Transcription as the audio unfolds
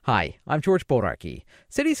Hi, I'm George Bodarky.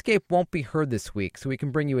 Cityscape won't be heard this week, so we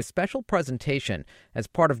can bring you a special presentation as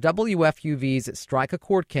part of WFUV's Strike a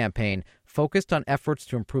Chord campaign focused on efforts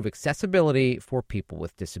to improve accessibility for people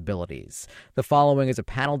with disabilities. The following is a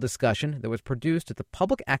panel discussion that was produced at the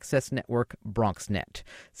public access network Bronxnet.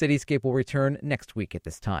 Cityscape will return next week at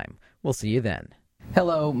this time. We'll see you then.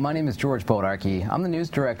 Hello, my name is George Bodarky. I'm the news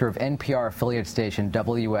director of NPR affiliate station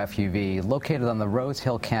WFUV, located on the Rose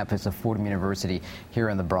Hill campus of Fordham University here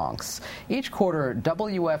in the Bronx. Each quarter,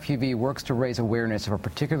 WFUV works to raise awareness of a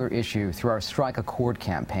particular issue through our Strike a Chord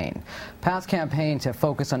campaign. Past campaigns have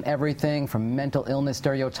focused on everything from mental illness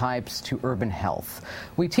stereotypes to urban health.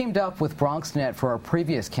 We teamed up with Bronxnet for our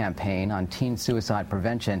previous campaign on teen suicide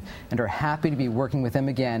prevention and are happy to be working with them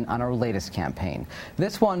again on our latest campaign.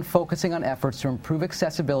 This one focusing on efforts to improve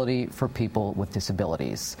accessibility for people with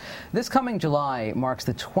disabilities. This coming July marks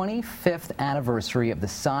the 25th anniversary of the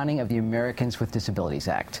signing of the Americans with Disabilities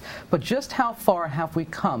Act. But just how far have we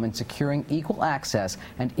come in securing equal access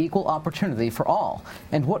and equal opportunity for all?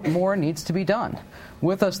 And what more needs to be done?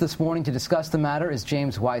 With us this morning to discuss the matter is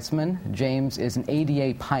James Weisman. James is an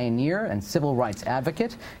ADA pioneer and civil rights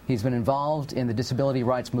advocate. He's been involved in the disability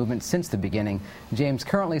rights movement since the beginning. James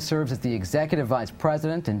currently serves as the Executive Vice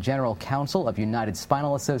President and General Counsel of United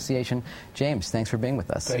Spinal Association. James, thanks for being with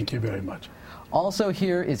us. Thank you very much. Also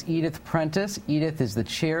here is Edith Prentiss. Edith is the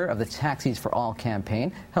chair of the Taxis for All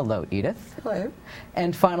campaign. Hello, Edith. Hello.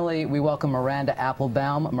 And finally, we welcome Miranda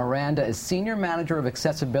Appelbaum. Miranda is Senior Manager of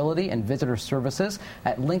Accessibility and Visitor Services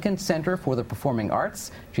at Lincoln Center for the Performing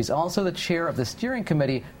Arts. She's also the chair of the steering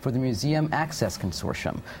committee for the Museum Access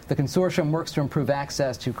Consortium. The consortium works to improve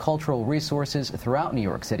access to cultural resources throughout New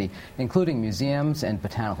York City, including museums and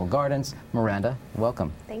botanical gardens. Miranda,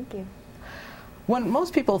 welcome. Thank you. When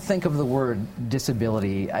most people think of the word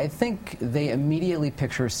disability, I think they immediately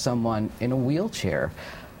picture someone in a wheelchair.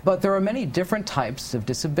 But there are many different types of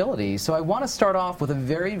disability. So I want to start off with a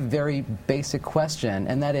very, very basic question,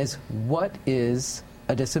 and that is, what is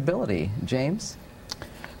a disability? James?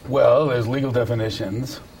 Well, there's legal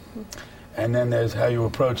definitions, and then there's how you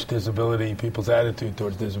approach disability, people's attitude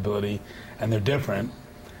towards disability, and they're different.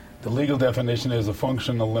 The legal definition is a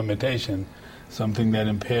functional limitation, something that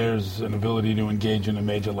impairs an ability to engage in a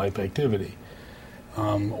major life activity.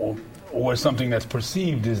 Or something that's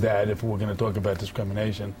perceived as that, if we're going to talk about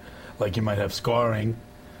discrimination, like you might have scarring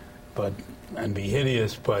and be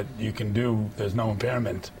hideous, but there's no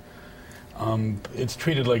impairment. It's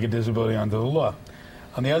treated like a disability under the law.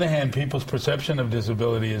 On the other hand, people's perception of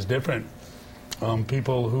disability is different.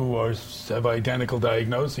 People who have identical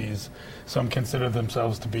diagnoses, some consider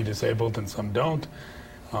themselves to be disabled and some don't.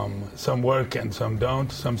 Some work and some don't.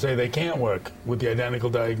 Some say they can't work with the identical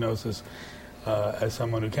diagnosis as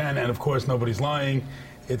someone who can. And of course, nobody's lying.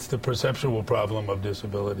 It's the perceptual problem of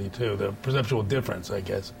disability, too. The perceptual difference, I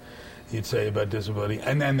guess, you'd say, about disability.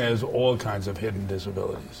 And then there's all kinds of hidden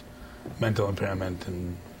disabilities. Mental impairment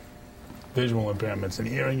and visual impairments and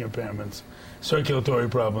hearing impairments, circulatory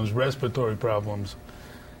problems, respiratory problems.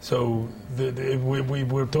 So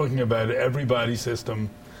we're talking about every body system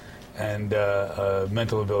and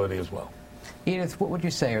mental ability as well. Edith, what would you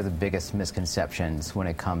say are the biggest misconceptions when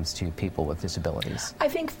it comes to people with disabilities? I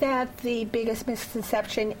think that the biggest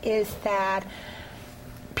misconception is that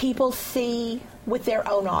people see with their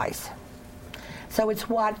own eyes. So it's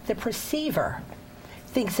what the perceiver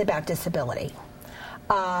thinks about disability.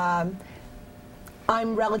 I'm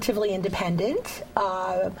relatively independent.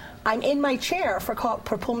 I'm in my chair for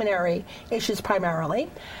pulmonary issues primarily.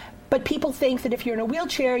 But people think that if you're in a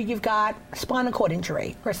wheelchair, you've got spinal cord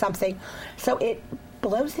injury or something. So it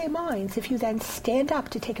blows their minds if you then stand up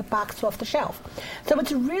to take a box off the shelf. So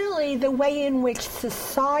it's really the way in which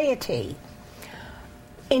society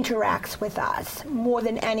interacts with us more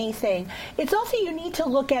than anything. It's also, you need to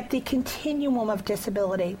look at the continuum of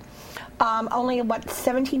disability. Only,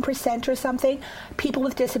 17% or something, people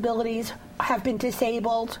with disabilities have been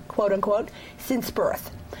disabled, quote unquote, since birth.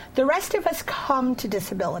 The rest of us come to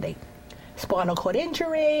disability. Spinal cord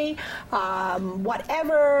injury,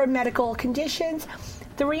 whatever medical conditions.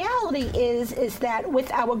 The reality is that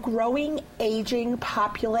with our growing, aging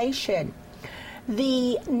population,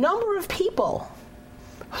 the number of people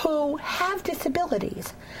who have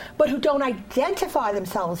disabilities, but who don't identify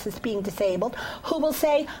themselves as being disabled, who will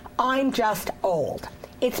say, I'm just old.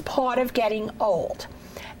 It's part of getting old.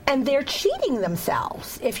 And they're cheating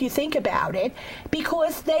themselves, if you think about it,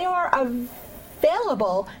 because they are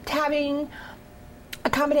available to having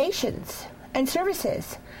accommodations and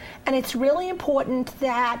services. And it's really important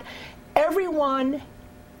that everyone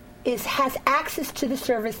has access to the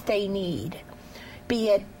service they need, be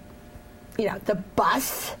it the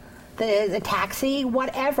bus, the taxi,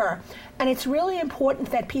 whatever. And it's really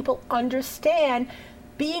important that people understand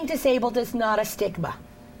being disabled is not a stigma.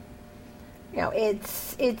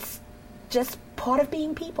 It's just part of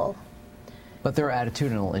being people. But there are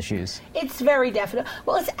attitudinal issues. It's very definite.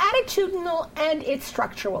 Well, it's attitudinal and it's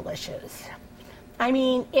structural issues. I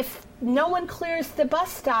mean, if no one clears the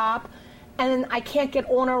bus stop and I can't get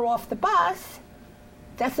on or off the bus,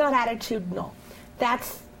 that's not attitudinal.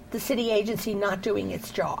 That's the city agency not doing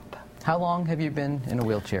its job. How long have you been in a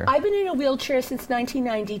wheelchair? I've been in a wheelchair since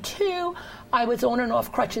 1992. I was on and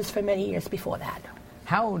off crutches for many years before that.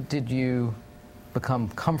 How did you become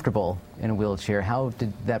comfortable in a wheelchair? How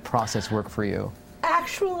did that process work for you?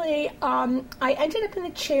 Actually, I ended up in the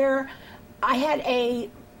chair. I had a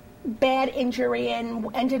bad injury and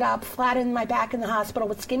ended up flat in my back in the hospital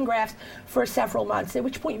with skin grafts for several months, at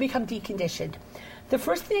which point you become deconditioned. The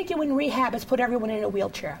first thing they do in rehab is put everyone in a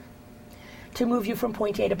wheelchair to move you from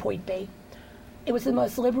point A to point B. It was the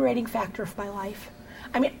most liberating factor of my life.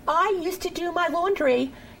 I mean, I used to do my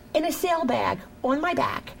laundry in a sail bag on my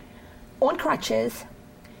back, on crutches,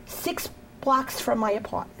 6 blocks from my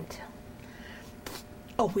apartment.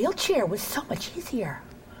 A wheelchair was so much easier.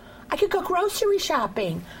 I could go grocery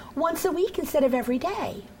shopping once a week instead of every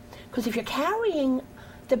day. Because if you're carrying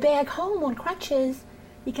the bag home on crutches,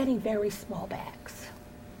 you're getting very small bags.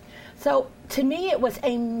 So to me, it was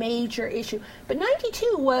a major issue. But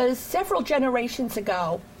 92 was several generations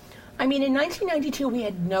ago. I mean, in 1992, we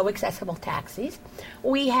had no accessible taxis.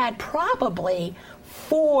 We had probably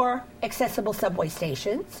 4 accessible subway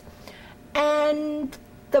stations. And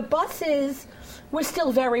the buses were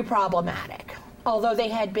still very problematic. Although they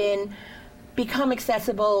had become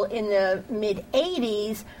accessible in the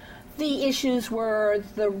mid-'80s, the issues were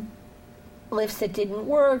the lifts that didn't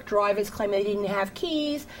work, drivers claimed they didn't have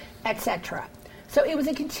keys, etc. So it was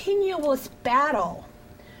a continuous battle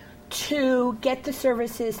to get the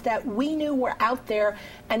services that we knew were out there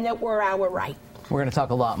and that were our right. We're going to talk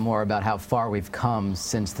a lot more about how far we've come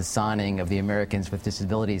since the signing of the Americans with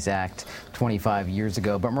Disabilities Act 25 years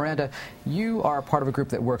ago. But Miranda, you are part of a group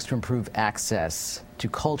that works to improve access to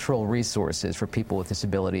cultural resources for people with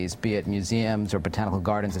disabilities, be it museums or botanical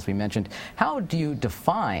gardens, as we mentioned. How do you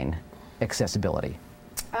define accessibility?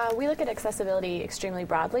 We look at accessibility extremely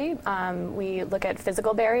broadly. We look at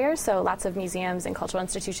physical barriers, so lots of museums and cultural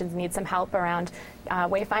institutions need some help around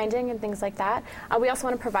wayfinding and things like that. We also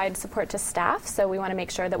want to provide support to staff, so we want to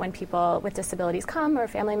make sure that when people with disabilities come or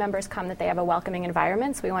family members come, that they have a welcoming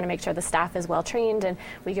environment. So we want to make sure the staff is well trained, and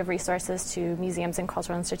we give resources to museums and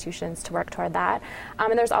cultural institutions to work toward that.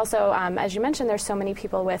 And there's also, as you mentioned, there's so many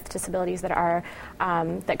people with disabilities that are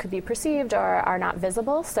that could be perceived or are not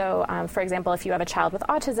visible. So, for example, if you have a child with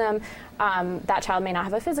autism, that child may not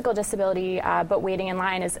have a physical disability, but waiting in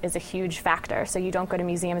line is a huge factor. So you don't go to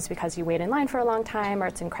museums because you wait in line for a long time or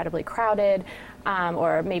it's incredibly crowded,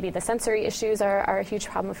 or maybe the sensory issues are a huge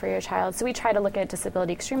problem for your child. So we try to look at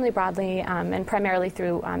disability extremely broadly and primarily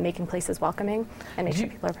through making places welcoming and make sure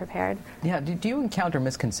people are prepared. Yeah, do you encounter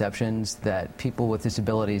misconceptions that people with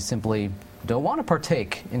disabilities simply don't want to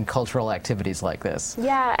partake in cultural activities like this?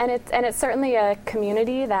 Yeah, and it's certainly a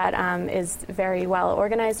community that is very well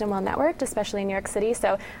organized and well networked, especially in New York City.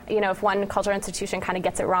 So, if one cultural institution kind of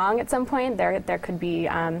gets it wrong at some point, there could be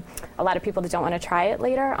a lot of people that don't want to try it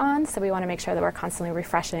later on. So we want to make sure that we're constantly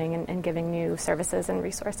refreshing and giving new services and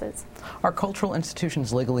resources. Are cultural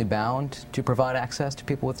institutions legally bound to provide access to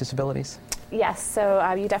people with disabilities? Yes, so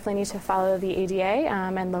you definitely need to follow the ADA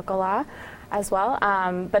and local law as well,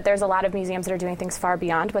 but there's a lot of museums that are doing things far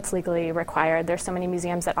beyond what's legally required. There's so many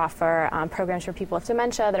museums that offer programs for people with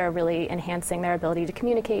dementia that are really enhancing their ability to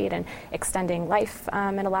communicate and extending life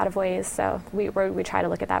in a lot of ways, so we try to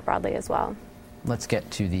look at that broadly as well. Let's get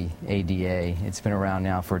to the ADA. It's been around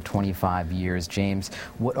now for 25 years. James,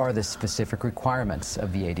 what are the specific requirements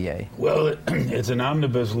of the ADA? Well, it's an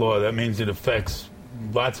omnibus law. That means it affects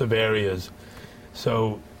lots of areas.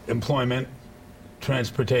 So employment,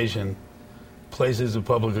 transportation, places of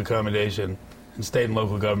public accommodation, and state and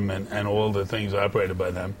local government, and all the things operated by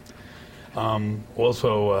them.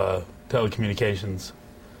 Also telecommunications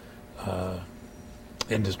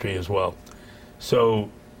industry as well. So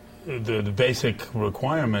the basic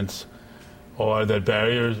requirements are that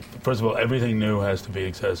barriers, first of all, everything new has to be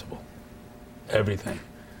accessible. Everything.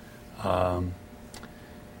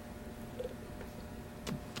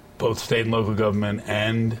 Both state and local government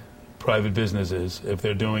and private businesses, if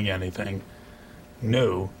they're doing anything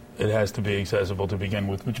new, it has to be accessible to begin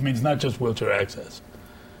with, which means not just wheelchair access.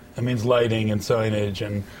 It means lighting and signage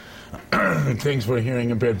and things for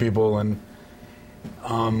hearing impaired people. And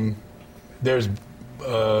there's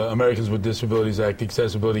Americans with Disabilities Act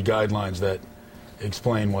accessibility guidelines that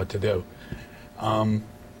explain what to do. In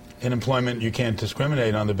employment, you can't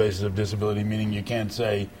discriminate on the basis of disability, meaning you can't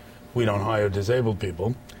say we don't hire disabled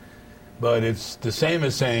people. But it's the same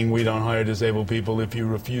as saying we don't hire disabled people if you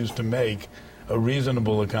refuse to make a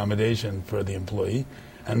reasonable accommodation for the employee.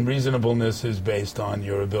 And reasonableness is based on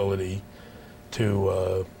your ability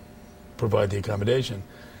to provide the accommodation,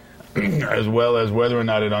 as well as whether or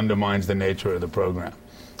not it undermines the nature of the program.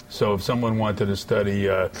 So if someone wanted to study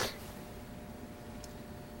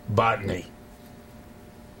botany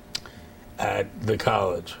at the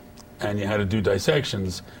college, and you had to do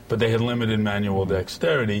dissections, but they had limited manual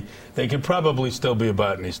dexterity, they could probably still be a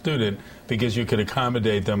botany student because you could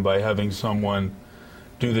accommodate them by having someone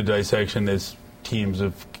do the dissection as teams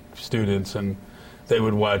of students, and they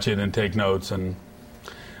would watch it and take notes. And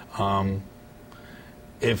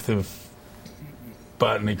if the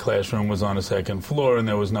botany classroom was on a second floor and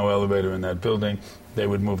there was no elevator in that building, they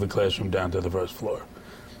would move the classroom down to the first floor.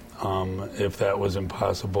 If that was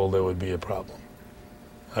impossible, there would be a problem.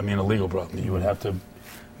 I mean, a legal problem. You would have to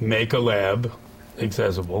make a lab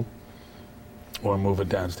accessible or move it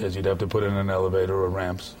downstairs. You'd have to put in an elevator or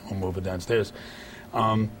ramps or move it downstairs.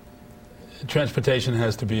 Transportation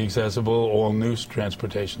has to be accessible. All new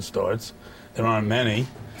transportation starts. There aren't many.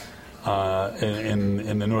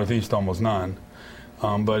 In the Northeast, almost none.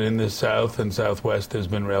 But in the South and Southwest, there's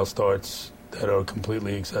been rail starts that are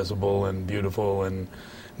completely accessible and beautiful, and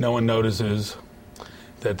no one notices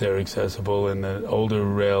that they're accessible. In the older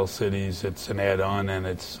rail cities, it's an add-on, and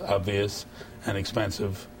it's obvious and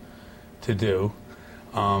expensive to do.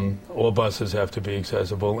 All buses have to be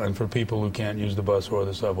accessible, and for people who can't use the bus or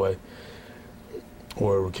the subway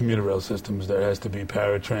or commuter rail systems, there has to be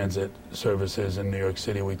paratransit services. In New York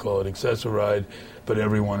City, we call it Access-a-Ride, but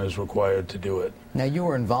everyone is required to do it. Now, you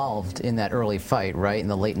were involved in that early fight, right, in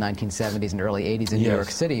the late 1970s and early 80s in New York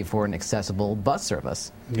City for an accessible bus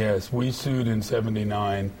service. Yes, we sued in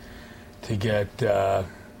 '79 to get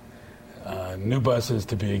new buses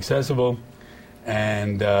to be accessible,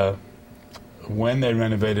 and when they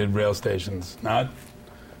renovated rail stations,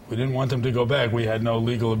 we didn't want them to go back. We had no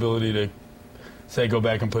legal ability to say go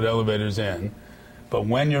back and put elevators in. But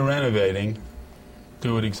when you're renovating,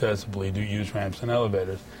 do it accessibly, do use ramps and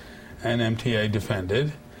elevators. And MTA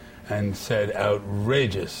defended and said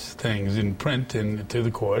outrageous things in print to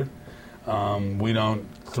the court. We don't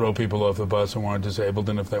throw people off the bus who aren't disabled,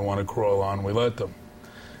 and if they want to crawl on, we let them.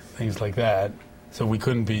 Things like that. So we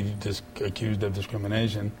couldn't be accused of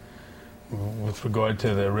discrimination. With regard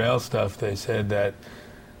to the rail stuff, they said that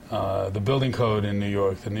the building code in New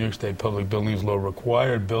York, the New York State Public Buildings Law,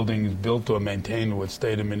 required buildings built or maintained with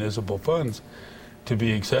state and municipal funds to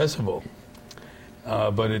be accessible.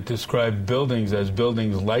 But it described buildings as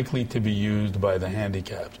buildings likely to be used by the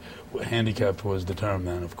handicapped. Handicapped was the term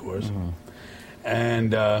then, of course. Mm-hmm.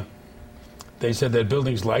 And they said that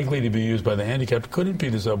buildings likely to be used by the handicapped couldn't be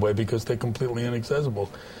the subway because they're completely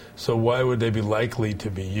inaccessible. So why would they be likely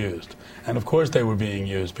to be used? And of course they were being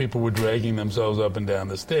used. People were dragging themselves up and down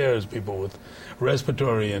the stairs, people with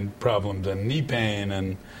respiratory problems and knee pain,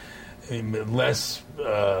 and less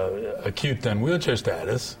acute than wheelchair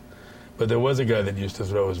status. But there was a guy that used to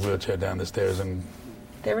throw his wheelchair down the stairs and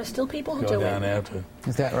there are still people who do go down it. After.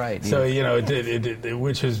 Is that right? So,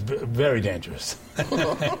 which is very dangerous.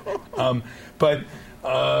 But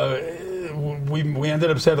we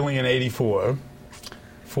ended up settling in '84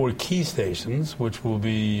 for key stations, which will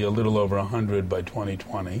be a little over 100 by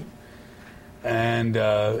 2020, and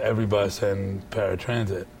every bus and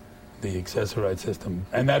paratransit, the Access-a-Ride system.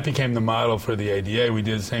 And that became the model for the ADA. We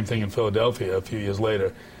did the same thing in Philadelphia a few years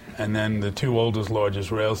later. And then the two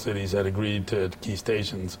largest rail cities had agreed to key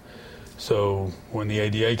stations. So when the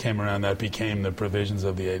ADA came around, that became the provisions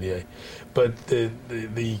of the ADA. But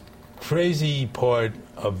the crazy part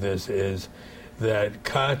of this is that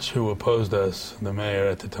Koch, who opposed us, the mayor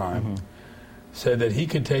at the time, mm-hmm. said that he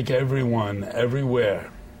could take everyone,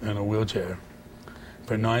 everywhere, in a wheelchair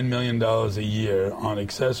for $9 million a year on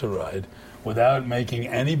Access-a-Ride without making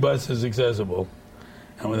any buses accessible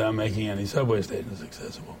and without making any subway stations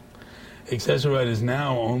accessible. Access-a-Ride is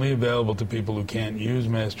now only available to people who can't use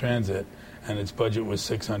mass transit, and its budget was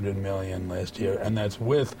 $600 million last year, and that's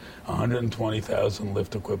with 120,000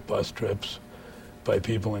 lift-equipped bus trips by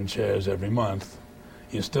people in chairs every month.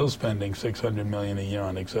 You're still spending $600 million a year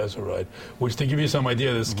on Access-a-Ride, which, to give you some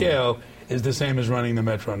idea of the scale, mm-hmm. is the same as running the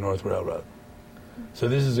Metro North Railroad. So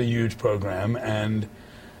this is a huge program and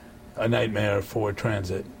a nightmare for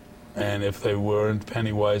transit. And if they weren't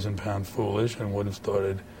penny wise and pound foolish and would have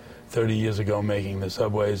started 30 years ago making the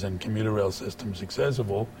subways and commuter rail systems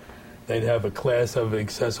accessible, they'd have a class of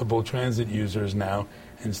accessible transit users now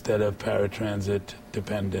instead of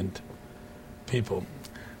paratransit-dependent people.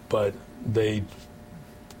 But they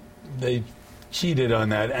cheated on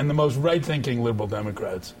that, and the most right-thinking liberal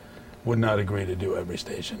Democrats would not agree to do every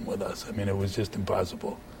station with us. I mean, it was just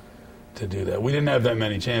impossible to do that. We didn't have that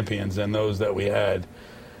many champions, and those that we had,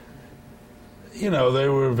 you know, they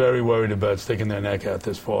were very worried about sticking their neck out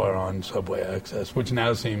this far on subway access, which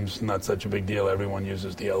now seems not such a big deal. Everyone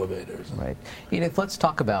uses the elevators. Right. Edith, let's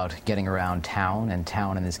talk about getting around town, and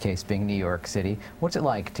town in this case being New York City. What's it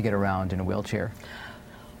like to get around in a wheelchair?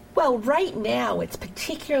 Well, right now it's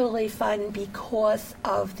particularly fun because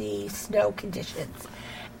of the snow conditions.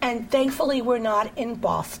 And thankfully we're not in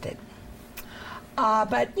Boston.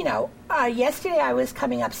 But, you know, yesterday I was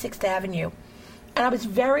coming up 6th Avenue, and I was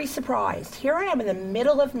very surprised. Here I am in the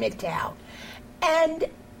middle of Midtown, and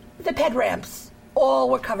the ped ramps all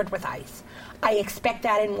were covered with ice. I expect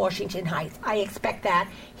that in Washington Heights. I expect that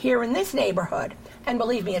here in this neighborhood. And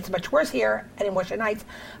believe me, it's much worse here and in Washington Heights.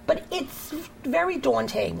 But it's very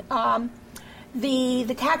daunting.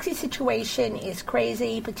 The taxi situation is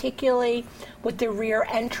crazy, particularly with the rear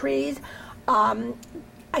entries.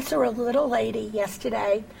 I saw a little lady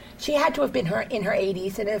yesterday. She had to have been in her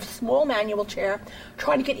 80s in a small manual chair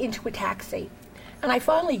trying to get into a taxi. And I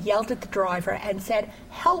finally yelled at the driver and said,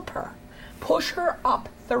 help her. Push her up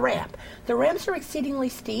the ramp. The ramps are exceedingly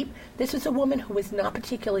steep. This was a woman who was not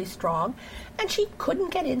particularly strong, and she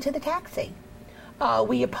couldn't get into the taxi.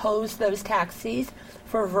 We opposed those taxis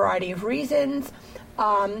for a variety of reasons.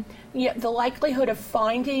 The likelihood of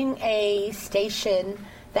finding a station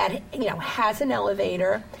that has an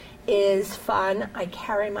elevator is fun. I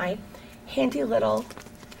carry my handy little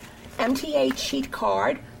MTA cheat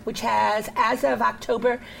card, which has, as of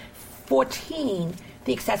October 14,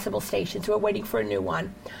 the accessible stations. We're waiting for a new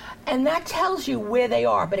one. And that tells you where they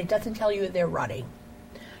are, but it doesn't tell you they're running.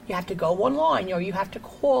 You have to go online, or you have to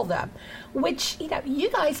call them, which, you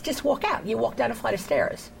guys just walk out. You walk down a flight of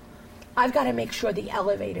stairs. I've got to make sure the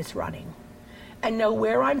elevator's running and know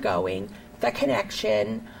where I'm going, the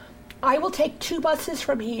connection. I will take 2 buses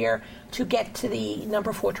from here to get to the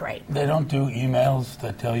number 4 train. They don't do emails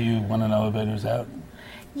that tell you when an elevator's out?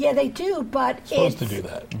 Yeah, they do, but it's supposed to do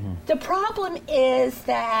that. Mm-hmm. The problem is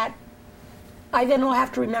that I then will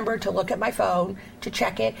have to remember to look at my phone to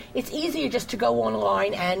check it. It's easier just to go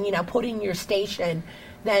online and, put in your station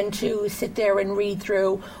than to sit there and read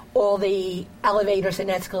through all the elevators and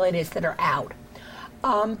escalators that are out.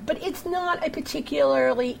 But it's not a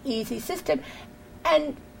particularly easy system,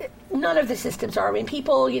 and none of the systems are. I mean,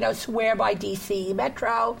 people, swear by DC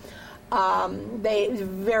Metro.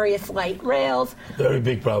 Various light rails. Very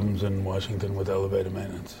big problems in Washington with elevator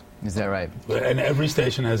maintenance. Is that right? And every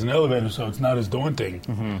station has an elevator, so it's not as daunting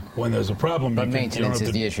when there's a problem. But maintenance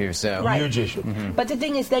is the issue, so. Right. Huge issue. Mm-hmm. But the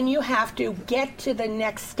thing is, then you have to get to the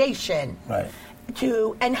next station. Right.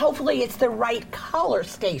 And hopefully it's the right color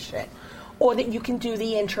station, or that you can do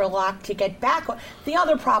the interlock to get back. The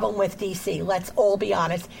other problem with DC, let's all be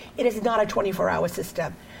honest, it is not a 24-hour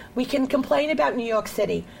system. We can complain about New York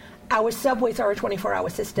City. Our subways are a 24-hour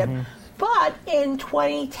system. Mm-hmm. But in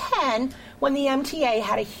 2010, when the MTA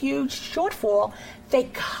had a huge shortfall, they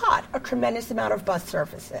cut a tremendous amount of bus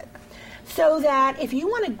services. So that if you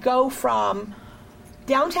want to go from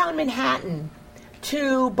downtown Manhattan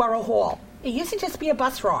to Borough Hall, it used to just be a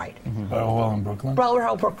bus ride. Mm-hmm. Borough Hall in Brooklyn? Borough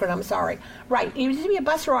Hall, Brooklyn, I'm sorry. Right, it used to be a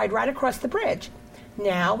bus ride right across the bridge.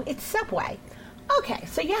 Now it's subway. Okay,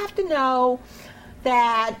 so you have to know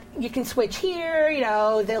that you can switch here,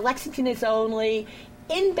 the Lexington is only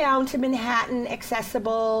inbound to Manhattan,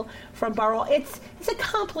 accessible from Borough. It's a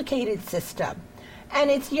complicated system.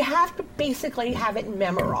 And you have to basically have it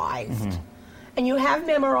memorized. Mm-hmm. And you have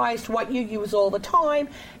memorized what you use all the time,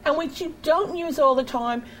 and what you don't use all the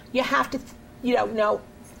time, you have to, know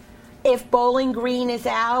if Bowling Green is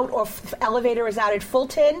out or if the elevator is out at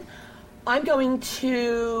Fulton, I'm going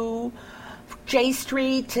to J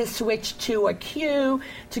Street to switch to a Q,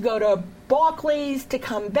 to go to Barclays, to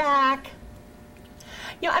come back.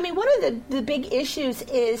 One of the big issues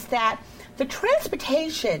is that the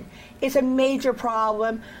transportation is a major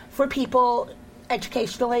problem for people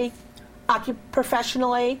educationally,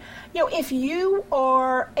 professionally. If you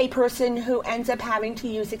are a person who ends up having to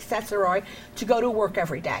use Accessorize to go to work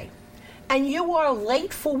every day, and you are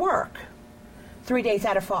late for work 3 days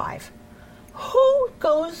out of 5,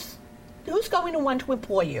 who's going to want to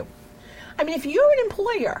employ you? If you're an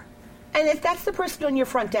employer, and if that's the person on your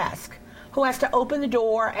front desk who has to open the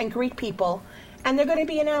door and greet people, and they're going to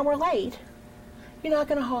be an hour late, you're not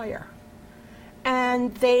going to hire.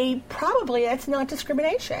 And that's not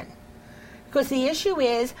discrimination. Because the issue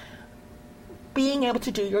is, being able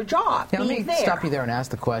to do your job. Let me stop you there and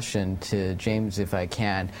ask the question to James, if I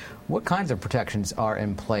can. What kinds of protections are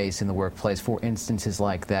in place in the workplace for instances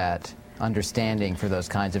like that? Understanding for those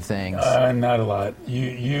kinds of things? Not a lot.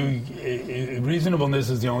 Reasonableness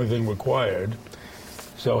is the only thing required.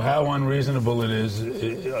 So how unreasonable it is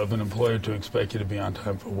of an employer to expect you to be on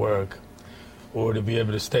time for work or to be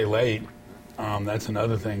able to stay late, that's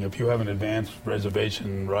another thing. If you have an advanced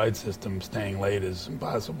reservation ride system, staying late is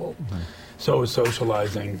impossible. Mm-hmm. So is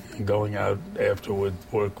socializing and going out after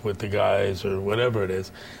work with the guys or whatever it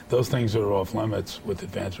is. Those things are off limits with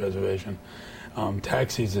advanced reservation.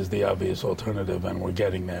 Taxis is the obvious alternative, and we're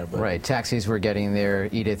getting there. But right, taxis, we're getting there.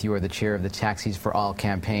 Edith, you are the chair of the Taxis for All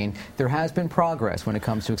campaign. There has been progress when it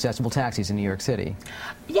comes to accessible taxis in New York City.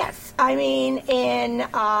 Yes. I mean, in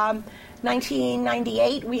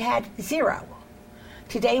 1998, we had 0.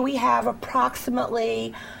 Today, we have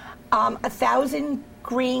approximately 1,000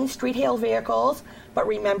 green street-hail vehicles, but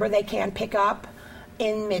remember, they can pick up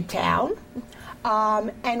in Midtown.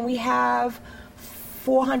 And we have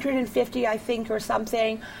 450, I think, or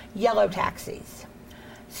something, yellow taxis.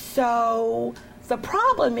 So the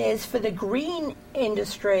problem is for the green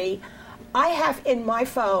industry, I have in my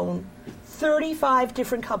phone 35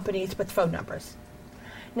 different companies with phone numbers.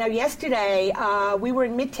 Now, yesterday, we were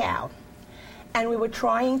in Midtown, and we were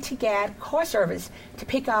trying to get car service to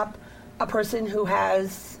pick up a person who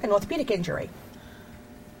has an orthopedic injury.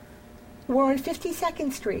 We're on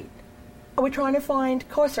 52nd Street. We're trying to find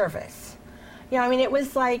car service. I mean, it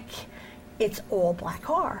was like, it's all black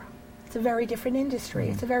car. It's a very different industry.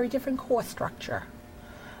 It's a very different cost structure.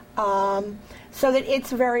 So that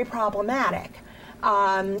it's very problematic.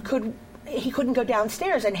 He couldn't go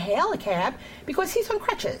downstairs and hail a cab because he's on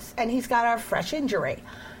crutches and he's got a fresh injury.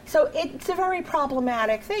 So it's a very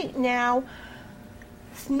problematic thing. Now,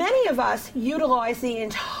 many of us utilize the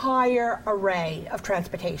entire array of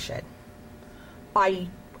transportation. I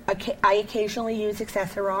occasionally use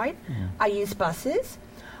Accessoride. I use buses.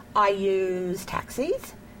 I use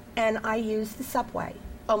taxis. And I use the subway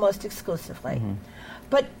almost exclusively.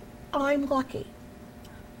 But I'm lucky.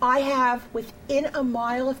 I have, within a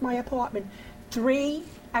mile of my apartment,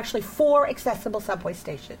 4 accessible subway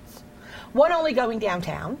stations. One only going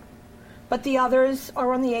downtown, but the others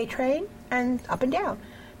are on the A train and up and down.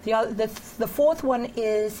 The fourth one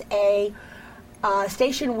is a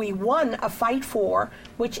station we won a fight for,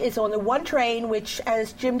 which is on the 1 train, which,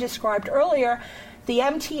 as Jim described earlier, the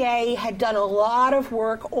MTA had done a lot of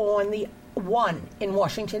work on the 1 in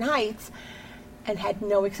Washington Heights and had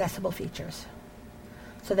no accessible features.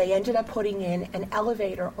 So they ended up putting in an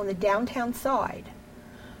elevator on the downtown side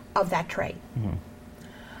of that train.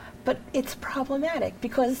 But it's problematic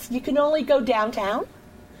because you can only go downtown.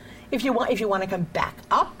 If you want to come back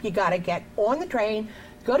up, you got to get on the train,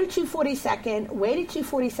 go to 242nd, wait at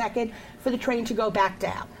 242nd for the train to go back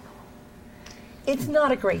down. It's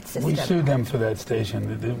not a great system. We sued them for that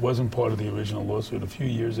station. It wasn't part of the original lawsuit. A few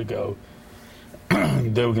years ago,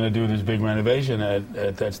 they were going to do this big renovation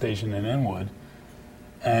at that station in Inwood.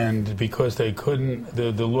 And because they couldn't,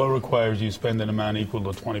 the law requires you spend an amount equal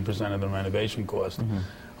to 20% of the renovation cost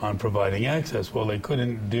on providing access. Well, they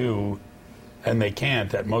couldn't do, and they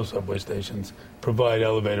can't at most subway stations, provide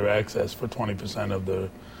elevator access for 20% of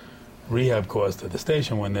the rehab cost of the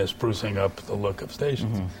station when they're sprucing up the look of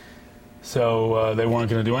stations. So they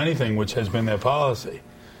weren't going to do anything, which has been their policy,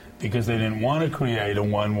 because they didn't want to create a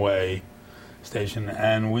one-way station.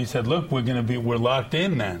 And we said, look, we're locked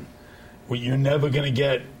in then. You're never going to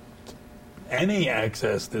get any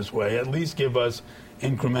access this way. At least give us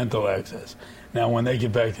incremental access. Now, when they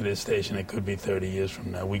get back to this station, it could be 30 years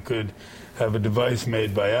from now. We could have a device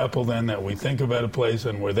made by Apple then that we think about a place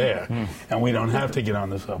and we're there. And we don't have to get on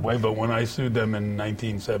the subway. But when I sued them in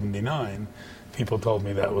 1979, people told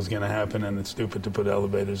me that was going to happen and it's stupid to put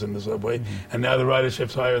elevators in the subway. And now the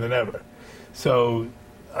ridership's higher than ever. So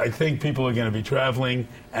I think people are going to be traveling,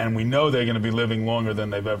 and we know they're going to be living longer than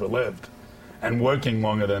they've ever lived and working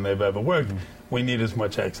longer than they've ever worked. We need as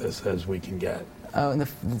much access as we can get. In the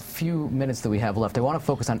few minutes that we have left, I want to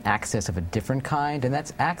focus on access of a different kind, and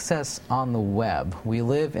that's access on the web. We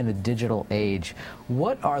live in a digital age.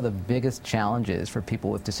 What are the biggest challenges for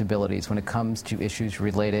people with disabilities when it comes to issues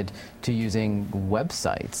related to using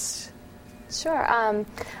websites? Sure.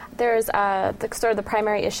 There's the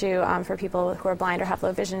primary issue for people who are blind or have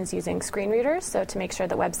low vision is using screen readers, so to make sure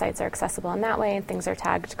that websites are accessible in that way and things are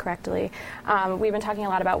tagged correctly. We've been talking a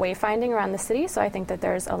lot about wayfinding around the city, so I think that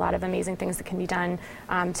there's a lot of amazing things that can be done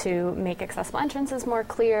to make accessible entrances more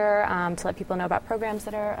clear, to let people know about programs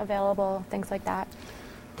that are available, things like that.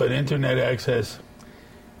 But internet access,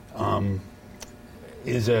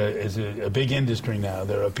 is a big industry now.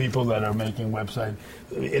 There are people that are making websites.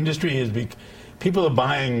 Industry is people are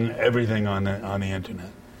buying everything on the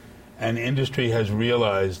internet, and industry has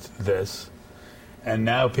realized this. And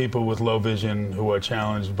now people with low vision who are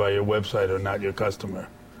challenged by your website are not your customer.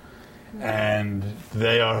 And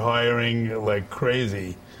they are hiring like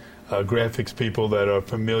crazy graphics people that are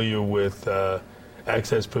familiar with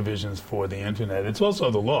access provisions for the internet. It's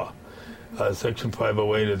also the law. Section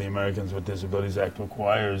 508 of the Americans with Disabilities Act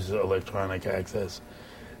requires electronic access.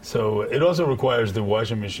 So it also requires the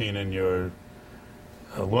washing machine in your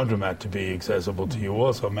laundromat to be accessible to you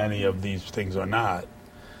also. Many of these things are not.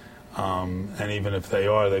 And even if they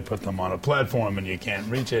are, they put them on a platform and you can't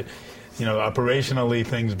reach it. You know, operationally,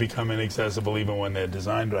 things become inaccessible even when they're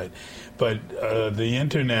designed right. But the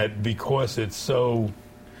internet, because it's so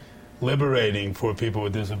liberating for people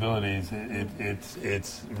with disabilities,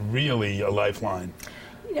 it's really a lifeline.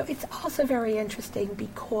 You know, it's also very interesting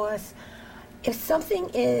because if something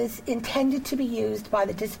is intended to be used by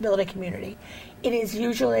the disability community, it is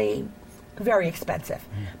usually very expensive.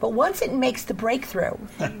 But once it makes the breakthrough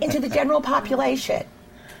into the general population,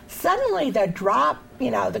 suddenly the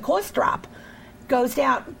cost drop goes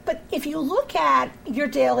down. But if you look at your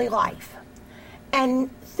daily life and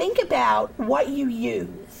think about what you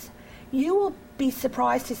use, you will be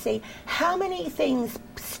surprised to see how many things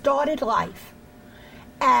started life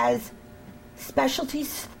as specialty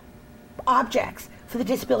objects for the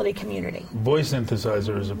disability community. Voice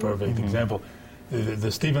synthesizer is a perfect example.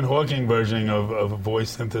 The Stephen Hawking version of a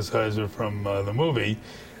voice synthesizer from the movie,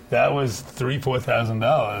 that was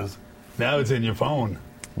 $3,000-$4,000. Now it's in your phone.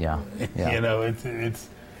 Yeah. You know, it's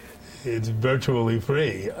virtually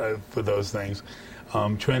free for those things.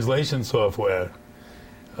 Translation software.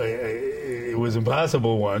 It was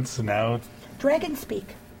impossible once. Now, Dragon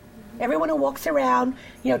Speak. Everyone who walks around,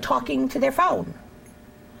 talking to their phone.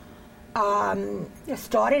 It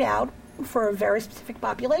started out for very specific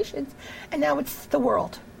populations, and now it's the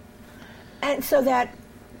world. And so that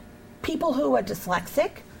people who are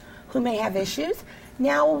dyslexic, who may have issues,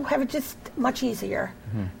 now have it just much easier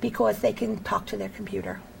because they can talk to their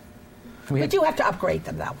computer. We do have to upgrade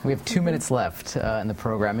them, though. We have 2 minutes left in the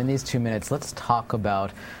program. In these 2 minutes, let's talk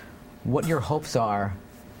about what your hopes are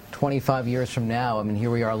 25 years from now. I mean,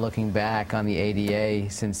 here we are looking back on the ADA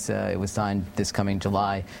since it was signed this coming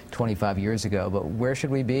July 25 years ago. But where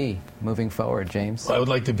should we be moving forward, James? Well, I would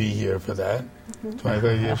like to be here for that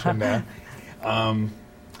 25 years from now.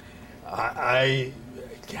 I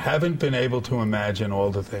haven't been able to imagine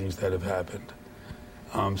all the things that have happened.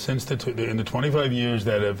 Since in the 25 years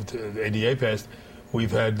that the ADA passed,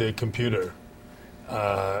 we've had the computer.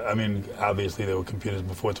 I mean, obviously there were computers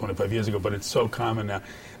before 25 years ago, but it's so common now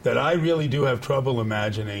that I really do have trouble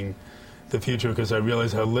imagining the future because I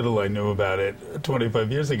realize how little I knew about it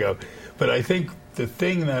 25 years ago. But I think the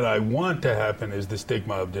thing that I want to happen is the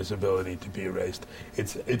stigma of disability to be erased.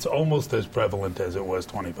 It's almost as prevalent as it was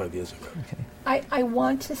 25 years ago. Okay. I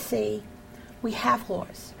want to see we have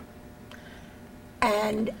laws.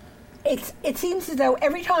 And it seems as though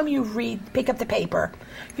every time you pick up the paper,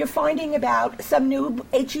 you're finding about some new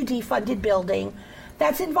HUD-funded building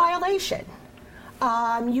that's in violation.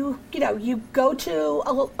 You go to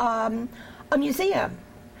a museum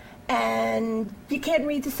and you can't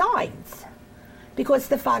read the signs because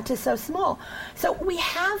the font is so small. So we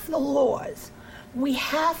have the laws. We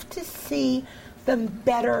have to see them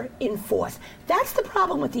better enforced. That's the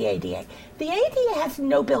problem with the ADA. The ADA has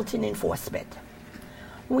no built-in enforcement.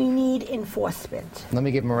 We need enforcement. Let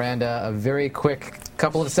me give Miranda a very quick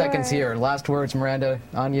couple of seconds here. Last words, Miranda,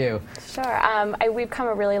 on you. Sure. We've come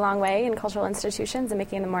a really long way in cultural institutions and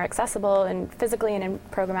making them more accessible and physically and in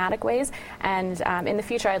programmatic ways. And in the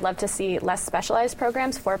future, I'd love to see less specialized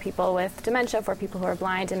programs for people with dementia, for people who are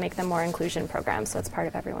blind, and make them more inclusion programs so it's part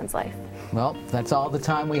of everyone's life. Well, that's all the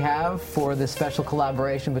time we have for this special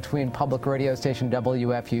collaboration between public radio station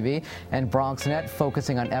WFUV and Bronxnet,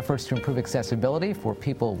 focusing on efforts to improve accessibility for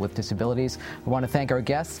people with disabilities. I want to thank our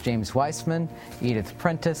guests, James Weisman, Edith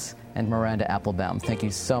Prentiss, and Miranda Appelbaum. Thank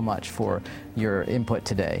you so much for your input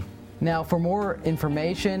today. Now, for more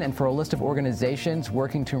information and for a list of organizations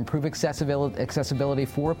working to improve accessibility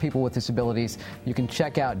for people with disabilities, you can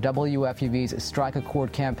check out WFUV's Strike a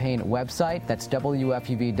Chord campaign website. That's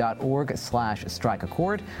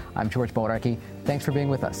wfuv.org/strikeachord. I'm George Bodarky. Thanks for being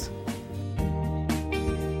with us.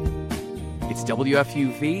 It's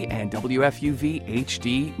WFUV and WFUV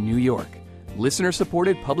HD New York.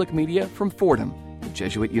 Listener-supported public media from Fordham, the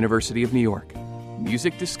Jesuit University of New York.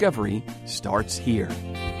 Music discovery starts here.